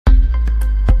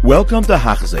Welcome to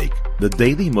Hachzik, the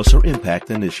Daily Musar Impact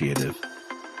Initiative.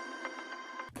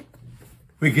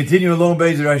 We continue along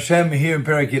Be'ezer Hashem here in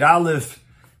Perakid Aleph,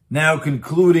 now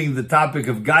concluding the topic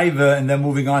of Gaiva and then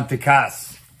moving on to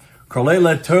Kas.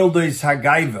 Kolela Toldos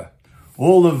HaGaiva,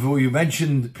 all of what you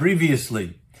mentioned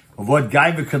previously, of what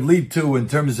Gaiva could lead to in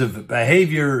terms of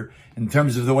behavior, in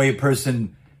terms of the way a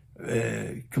person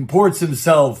comports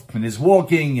himself in his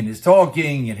walking, in his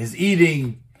talking, in his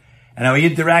eating, and how he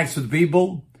interacts with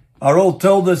people, are all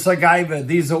Toldos HaGaiva.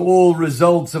 These are all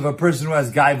results of a person who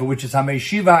has Gaiva, which is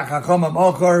Hameshiva HaChachamim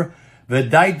Ochor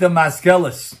V'daita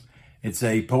Maskelis. It's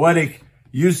a poetic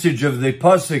usage of the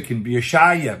pasuk in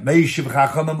Yesharim, Meishiv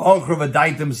Chachamim Ochor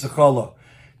V'daita Mesechola.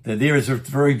 That there is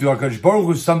referring to HaKadosh Baruch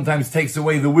Hu sometimes takes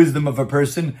away the wisdom of a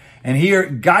person, and here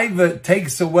Gaiva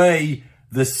takes away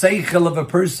the seichel of a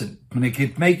person. And it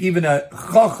can make even a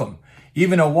chacham,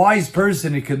 even a wise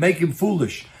person, it can make him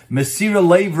foolish. Mesira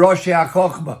leiv roshei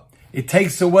hachachma. It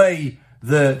takes away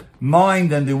the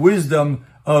mind and the wisdom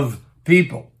of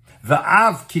people.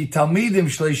 Va'af ki talmidim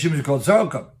shleishim shekol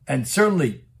tzorkam. And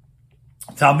certainly,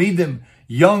 talmidim,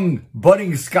 young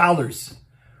budding scholars,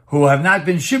 who have not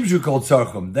been shimshu kol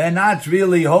tzorkam, they're not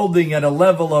really holding at a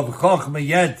level of chachma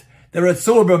yet. They're at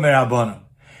sorba merabanim.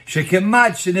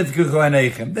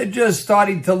 They're just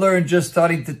starting to learn, just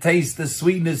starting to taste the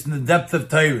sweetness and the depth of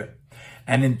Torah.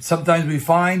 And sometimes we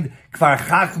find, the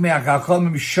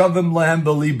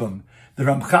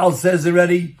Ramchal says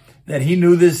already that he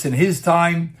knew this in his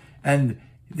time, and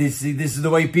this is the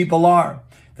way people are.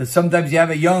 That sometimes you have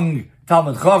a young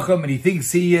Talmud Chacham, and he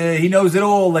thinks he knows it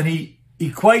all, and he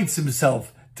equates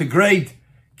himself to great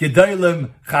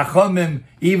Gedolim, Chachamim,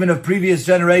 even of previous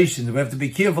generations. We have to be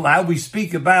careful how we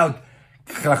speak about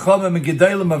Chachamim and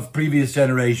Gedolim of previous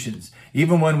generations.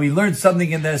 Even when we learn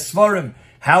something in their Svarim,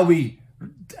 how we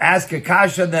ask a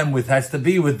kasha on them has to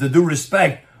be with the due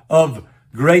respect of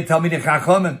great Talmidei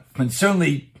Chachamim. And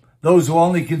certainly those who are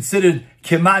only considered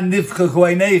Kemat Nifchachu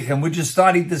Einechem, we're just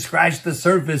starting to scratch the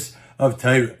surface of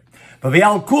Torah. But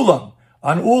V'al Kulam,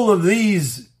 on all of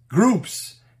these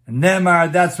groups,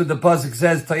 Nemar, that's what the pasuk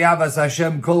says, Tayavas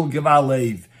Hashem Kol Geval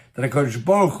Leiv, that HaKadosh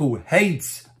Baruch Hu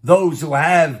hates those who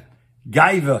have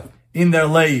Gaiva in their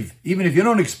leiv, even if you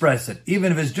don't express it,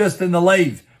 even if it's just in the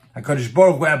leiv, HaKadosh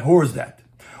Baruch Hu abhors that.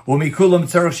 Someone who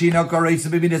wants to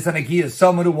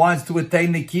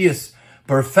attain Nikiyas,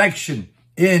 perfection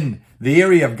in the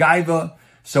area of Gaiva,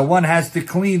 so one has to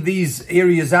clean these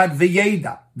areas out,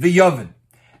 V'yeda, V'yoven,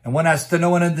 and one has to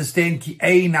know and understand Ki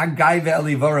ein HaGaiva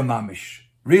Elivara Mamish.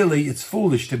 Really, it's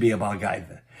foolish to be a Baal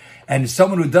Gaiva. And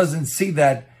someone who doesn't see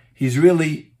that, he's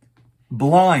really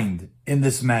blind in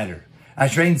this matter.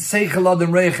 Ashrein Seichel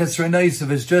Adam Reiches Renaisav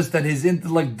is just that his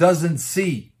intellect doesn't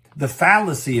see the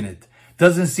fallacy in it,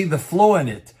 doesn't see the flaw in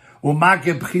it.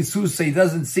 Umakeb Chisusa, he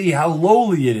doesn't see how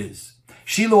lowly it is.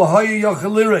 Shilu Hayu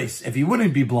Yochelires, if he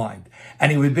wouldn't be blind,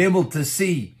 and he would be able to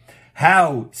see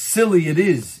how silly it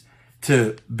is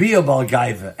to be a Baal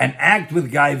Gaiva and act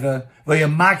with Gaiva,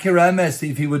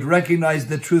 if he would recognize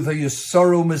the truth,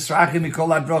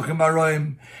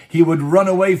 he would run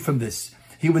away from this.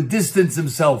 He would distance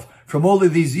himself from all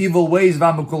of these evil ways. He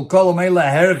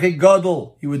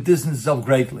would distance himself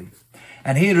greatly.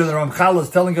 And here the Ramchal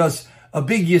is telling us a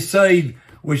big yesod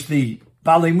which the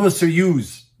Balei Musar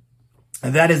use,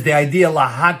 and that is the idea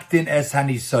lahaktin es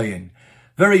hanisayin.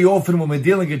 Very often when we're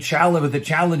dealing with a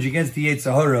challenge against the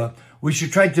Yetzer Hara, we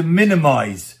should try to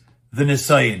minimize the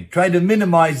nisayin. Try to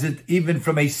minimize it even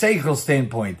from a seichel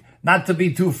standpoint. Not to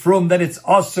be too frum that it's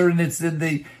usher and it's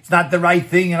not the right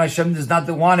thing and Hashem does not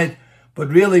want it, but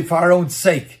really for our own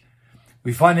sake.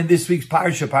 We find in this week's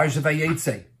Parsha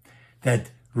Vayetze,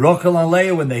 that Rachel and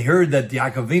Leah, when they heard that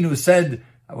Yaakov Avinu said,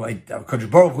 HaKadosh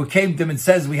Baruch Hu came to them and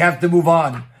says, we have to move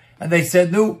on. And they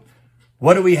said, no,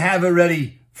 what do we have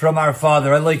already from our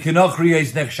father?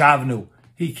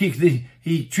 He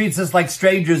treats us like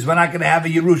strangers. We're not going to have a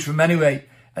Yerush from anyway.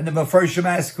 And the Mefarshim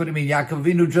ask, what do you mean? Yaakov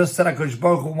Avinu just said HaKadosh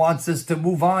Baruch Hu wants us to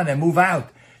move on and move out.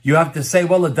 You have to say,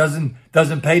 well, it doesn't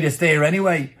pay to stay here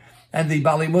anyway. And the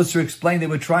Balei Musar explained they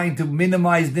were trying to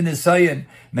minimize the nisayin.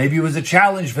 Maybe it was a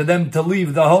challenge for them to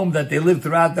leave the home that they lived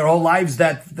throughout their whole lives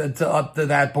up to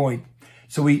that point.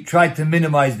 So we tried to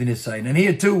minimize the nisayin. And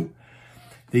here too,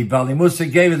 the Balei Musar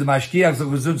gave it, the Mashkiach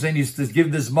Zechuzun used to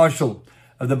give this marshal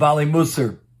of the Balei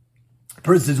Musar. A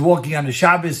person's walking on the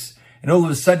Shabbos, and all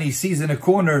of a sudden he sees in a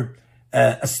corner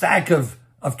a stack of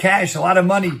cash, a lot of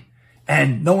money,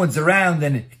 and no one's around,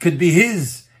 and it could be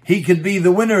his. He could be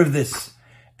the winner of this.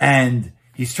 And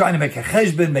he's trying to make a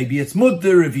cheshbon. Maybe it's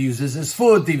mutter if he uses his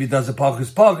foot, if he does a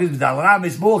pachus,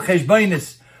 it's more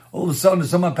cheshbonis. All of a sudden,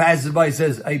 someone passes by and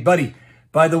says, hey, buddy,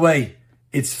 by the way,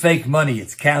 it's fake money,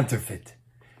 it's counterfeit.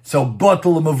 So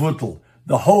batel and mavutel,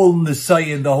 the whole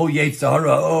Nisayan, the whole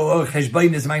Yetzirah,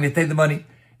 Cheshbainis, I'm going to take the money,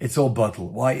 it's all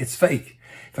batel. Why? It's fake.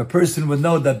 If a person would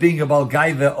know that being a Baal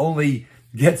Gaiva only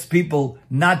gets people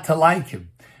not to like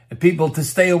him, and people to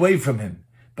stay away from him,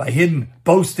 by him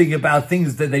boasting about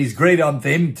things that he's great on, for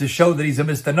him to show that he's a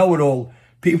Mr. Know-it-all,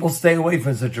 people stay away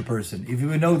from such a person. If he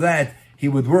would know that, he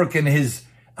would work in his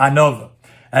anova.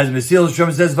 As Mesilas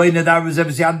says,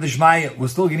 we're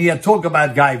still going to talk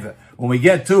about Gaiva. When we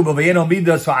get to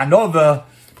Midas for anova,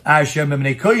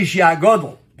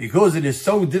 because it is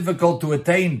so difficult to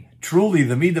attain truly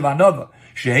the midah of anova,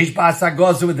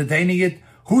 with attaining it,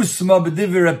 that's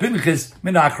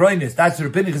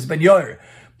Pinchas ben Yair.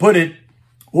 Put it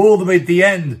all the way at the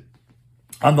end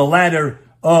on the ladder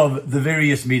of the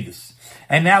various midas.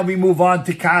 And now we move on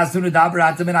to Kas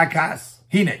Unadabratim and Akas.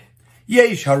 Hine.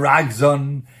 Yesh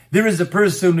Haragzon. There is a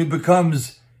person who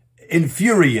becomes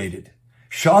infuriated.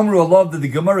 Shamru Allah, that the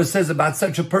Gemara says about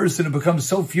such a person who becomes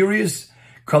so furious.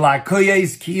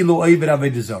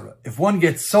 If one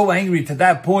gets so angry to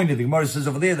that point, the Gemara says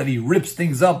over there that he rips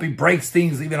things up, he breaks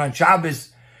things even on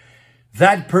Shabbos,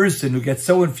 that person who gets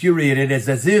so infuriated is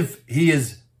as if he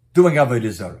is doing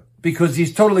Avodah Zarah, because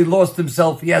he's totally lost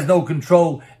himself, he has no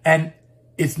control, and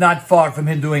it's not far from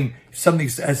him doing something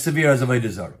as severe as Avodah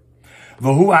Zarah.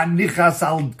 And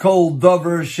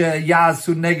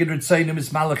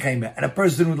a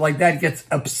person who like that gets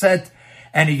upset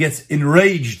and he gets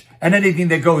enraged and anything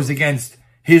that goes against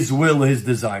his will, his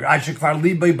desire.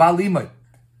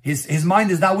 His mind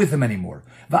is not with him anymore.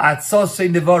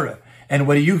 And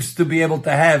what he used to be able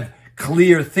to have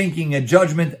clear thinking and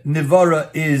judgment,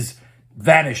 nivara, is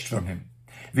vanished from him.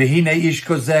 Such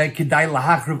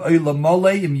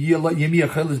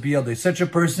a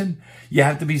person, you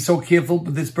have to be so careful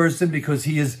with this person, because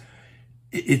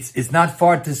it's not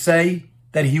far to say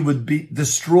that he would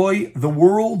destroy the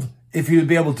world if he would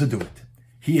be able to do it.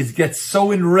 He gets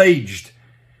so enraged,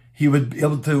 he would be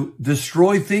able to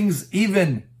destroy things,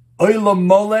 even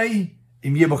if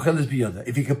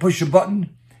he could push a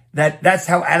button. That's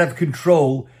how out of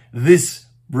control this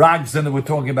Ragzan that we're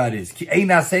talking about is. He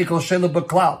has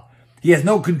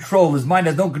no control, his mind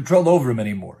has no control over him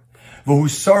anymore.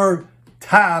 He's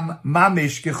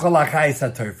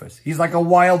like a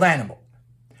wild animal.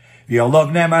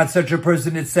 Such a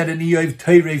person, it said in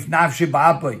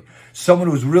Eov, someone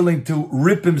who's willing to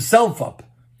rip himself up,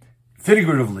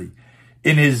 figuratively,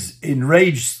 in his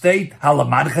enraged state. So the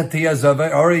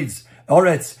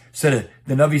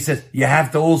Navi says, you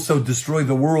have to also destroy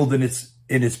the world in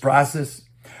its process.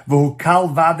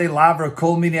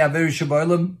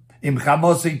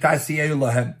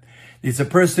 It's a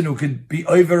person who could be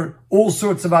over all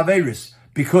sorts of averis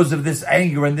because of this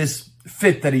anger and this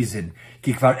fit that he's in.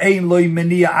 The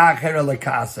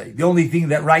only thing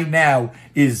that right now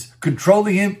is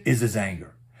controlling him is his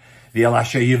anger.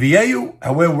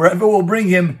 However, wherever we'll bring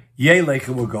him, Yelech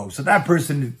will go. So that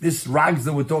person, this rags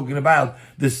that we're talking about,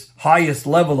 this highest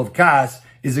level of kas,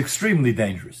 is extremely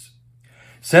dangerous.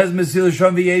 Says Mesilas,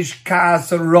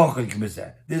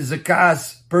 this is a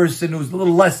kas person who's a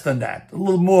little less than that, a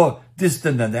little more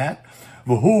distant than that.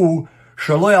 He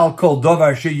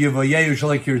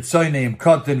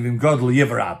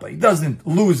doesn't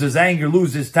lose his anger,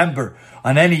 lose his temper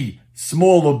on any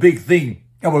small or big thing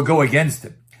that will go against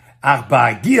him.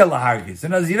 And he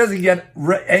doesn't get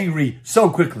angry so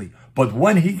quickly. But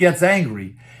when he gets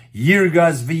angry,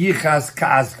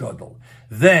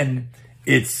 then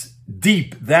it's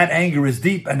deep. That anger is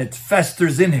deep and it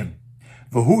festers in him.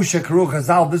 This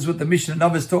is what the Mishnah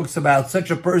Novice talks about.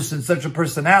 Such a person, such a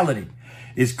personality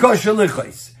is kosher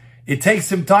lichos. It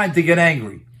takes him time to get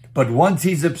angry. But once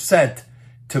he's upset,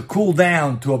 to cool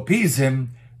down, to appease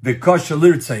him, the kosher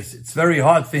lirtzais, it's very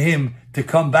hard for him to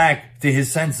come back to his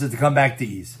senses, to come back to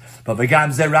ease. But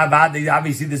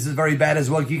obviously this is very bad as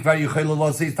well.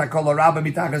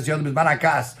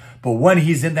 But when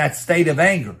he's in that state of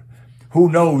anger, who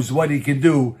knows what he can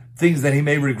do, things that he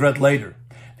may regret later.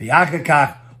 And at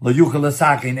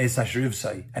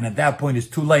that point it's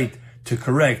too late to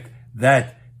correct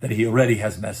that he already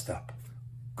has messed up.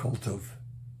 Kol Tov.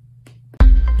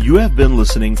 You have been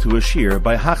listening to a shir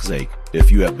by Hachzeik.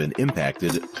 If you have been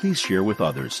impacted, please share with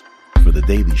others. For the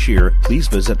daily shir, please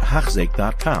visit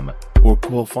Hachzeik.com or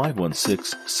call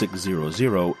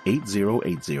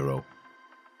 516-600-8080.